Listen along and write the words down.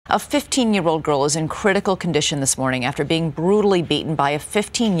A 15-year-old girl is in critical condition this morning after being brutally beaten by a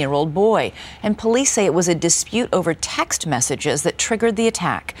 15-year-old boy. And police say it was a dispute over text messages that triggered the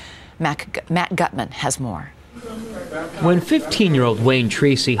attack. Matt Gutman has more. When 15-year-old Wayne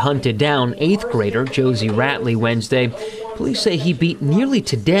Treacy hunted down 8th grader Josie Ratley Wednesday, police say he beat nearly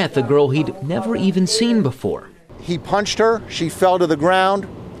to death a girl he'd never even seen before. He punched her. She fell to the ground.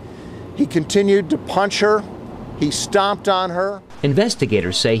 He continued to punch her. He stomped on her.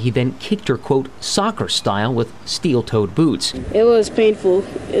 Investigators say he then kicked her, quote, soccer style with steel-toed boots. It was painful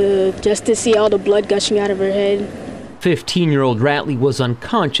just to see all the blood gushing out of her head. 15-year-old Ratley was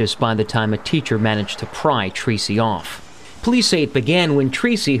unconscious by the time a teacher managed to pry Treacy off. Police say it began when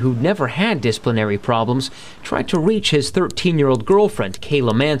Treacy, who'd never had disciplinary problems, tried to reach his 13-year-old girlfriend,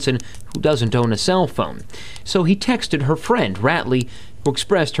 Kayla Manson, who doesn't own a cell phone. So he texted her friend, Ratley, who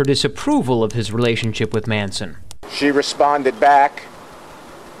expressed her disapproval of his relationship with Manson. She responded back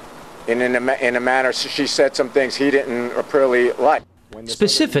in a manner, she said some things he didn't really like.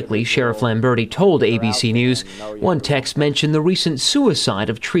 Specifically, Sheriff Lamberti told ABC News one text mentioned the recent suicide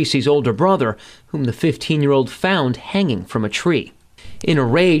of Treacy's older brother, whom the 15-year-old found hanging from a tree. In a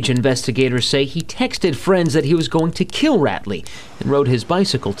rage, investigators say he texted friends that he was going to kill Ratley and rode his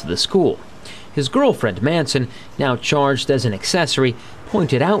bicycle to the school. His girlfriend, Manson, now charged as an accessory,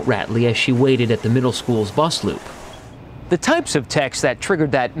 pointed out Ratley as she waited at the middle school's bus loop. The types of texts that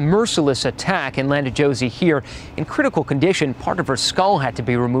triggered that merciless attack and landed Josie here in critical condition, part of her skull had to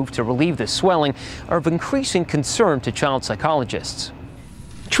be removed to relieve the swelling, are of increasing concern to child psychologists.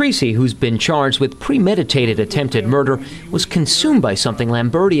 Treacy, who's been charged with premeditated attempted murder, was consumed by something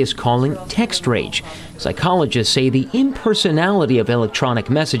Lamberti is calling text rage. Psychologists say the impersonality of electronic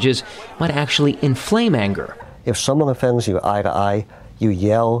messages might actually inflame anger. If someone offends you eye to eye, you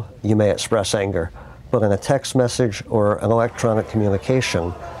yell, you may express anger. But in a text message or an electronic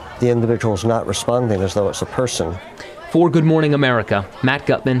communication, the individual is not responding as though it's a person. For Good Morning America, Matt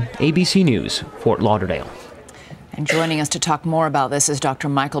Gutman, ABC News, Fort Lauderdale. And joining us to talk more about this is Dr.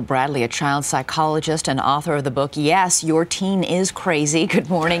 Michael Bradley, a child psychologist and author of the book, Yes, Your Teen is Crazy. Good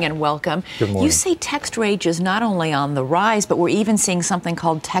morning and welcome. Good morning. You say text rage is not only on the rise, but we're even seeing something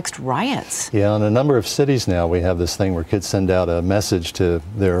called text riots. Yeah, in a number of cities now we have this thing where kids send out a message to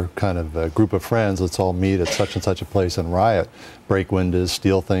their kind of group of friends, let's all meet at such and such a place and riot, break windows,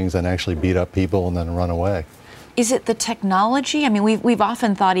 steal things, and actually beat up people and then run away. Is it the technology? I mean, we've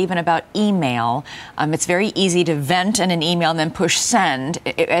often thought even about email. It's very easy to vent in an email and then push send,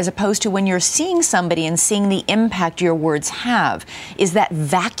 as opposed to when you're seeing somebody and seeing the impact your words have. Is that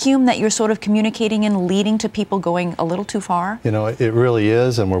vacuum that you're sort of communicating in leading to people going a little too far? You know, it really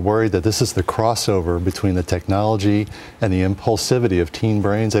is, and we're worried that this is the crossover between the technology and the impulsivity of teen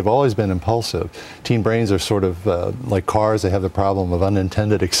brains. They've always been impulsive. Teen brains are sort of like cars. They have the problem of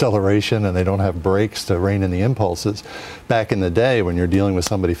unintended acceleration, and they don't have brakes to rein in the impulses. Back in the day, when you're dealing with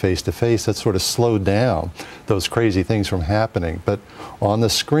somebody face to face, that sort of slowed down those crazy things from happening. But on the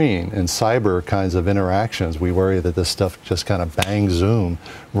screen, in cyber kinds of interactions, we worry that this stuff just kind of bang zoom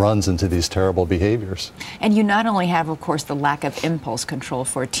runs into these terrible behaviors. And you not only have, of course, the lack of impulse control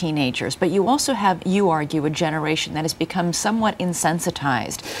for teenagers, but you also have, you argue, a generation that has become somewhat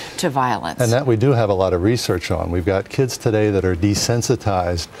insensitized to violence. And that we do have a lot of research on. We've got kids today that are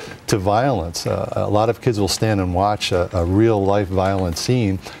desensitized to violence. A lot of kids will stand and watch a real-life violent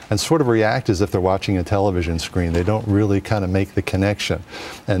scene and sort of react as if they're watching a television screen. They don't really kind of make the connection.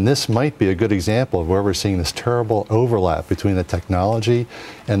 And this might be a good example of where we're seeing this terrible overlap between the technology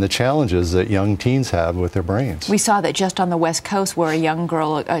and the challenges that young teens have with their brains. We saw that just on the West Coast, where a young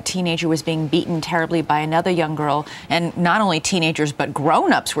girl, a teenager, was being beaten terribly by another young girl, and not only teenagers but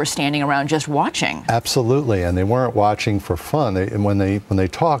grown-ups were standing around just watching. Absolutely, and they weren't watching for fun. When they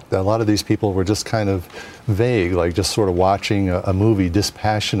talked, a lot of these people were just kind of vague, like just sort of watching a movie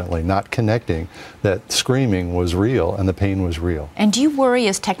dispassionately, not connecting that screaming was real and the pain was real. And do you worry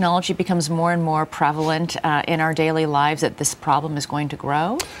as technology becomes more and more prevalent in our daily lives that this problem is going to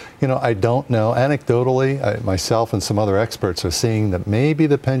grow? You know, I don't know. Anecdotally, myself and some other experts are seeing that maybe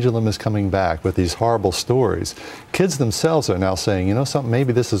the pendulum is coming back with these horrible stories. Kids themselves are now saying, you know something,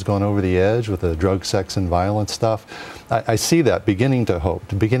 maybe this has gone over the edge with the drug, sex, and violence stuff. I see that beginning to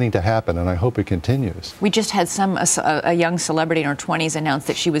happen, and I hope it continues. We just just had a young celebrity in her 20s announce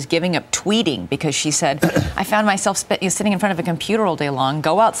that she was giving up tweeting because she said, I found myself sitting in front of a computer all day long.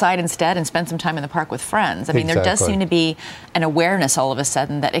 Go outside instead and spend some time in the park with friends. I mean, there does seem to be an awareness all of a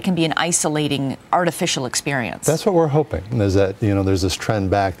sudden that it can be an isolating, artificial experience. That's what we're hoping, is that, there's this trend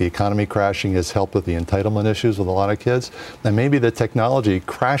back. The economy crashing has helped with the entitlement issues with a lot of kids. And maybe the technology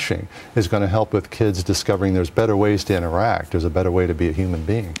crashing is going to help with kids discovering there's better ways to interact. There's a better way to be a human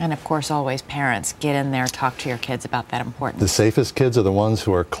being. And of course, always parents, get in there, talk to your kids about that importance. The safest kids are the ones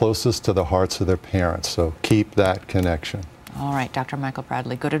who are closest to the hearts of their parents. So keep that connection. All right, Dr. Michael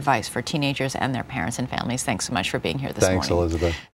Bradley, good advice for teenagers and their parents and families. Thanks so much for being here this morning. Thanks, Elizabeth.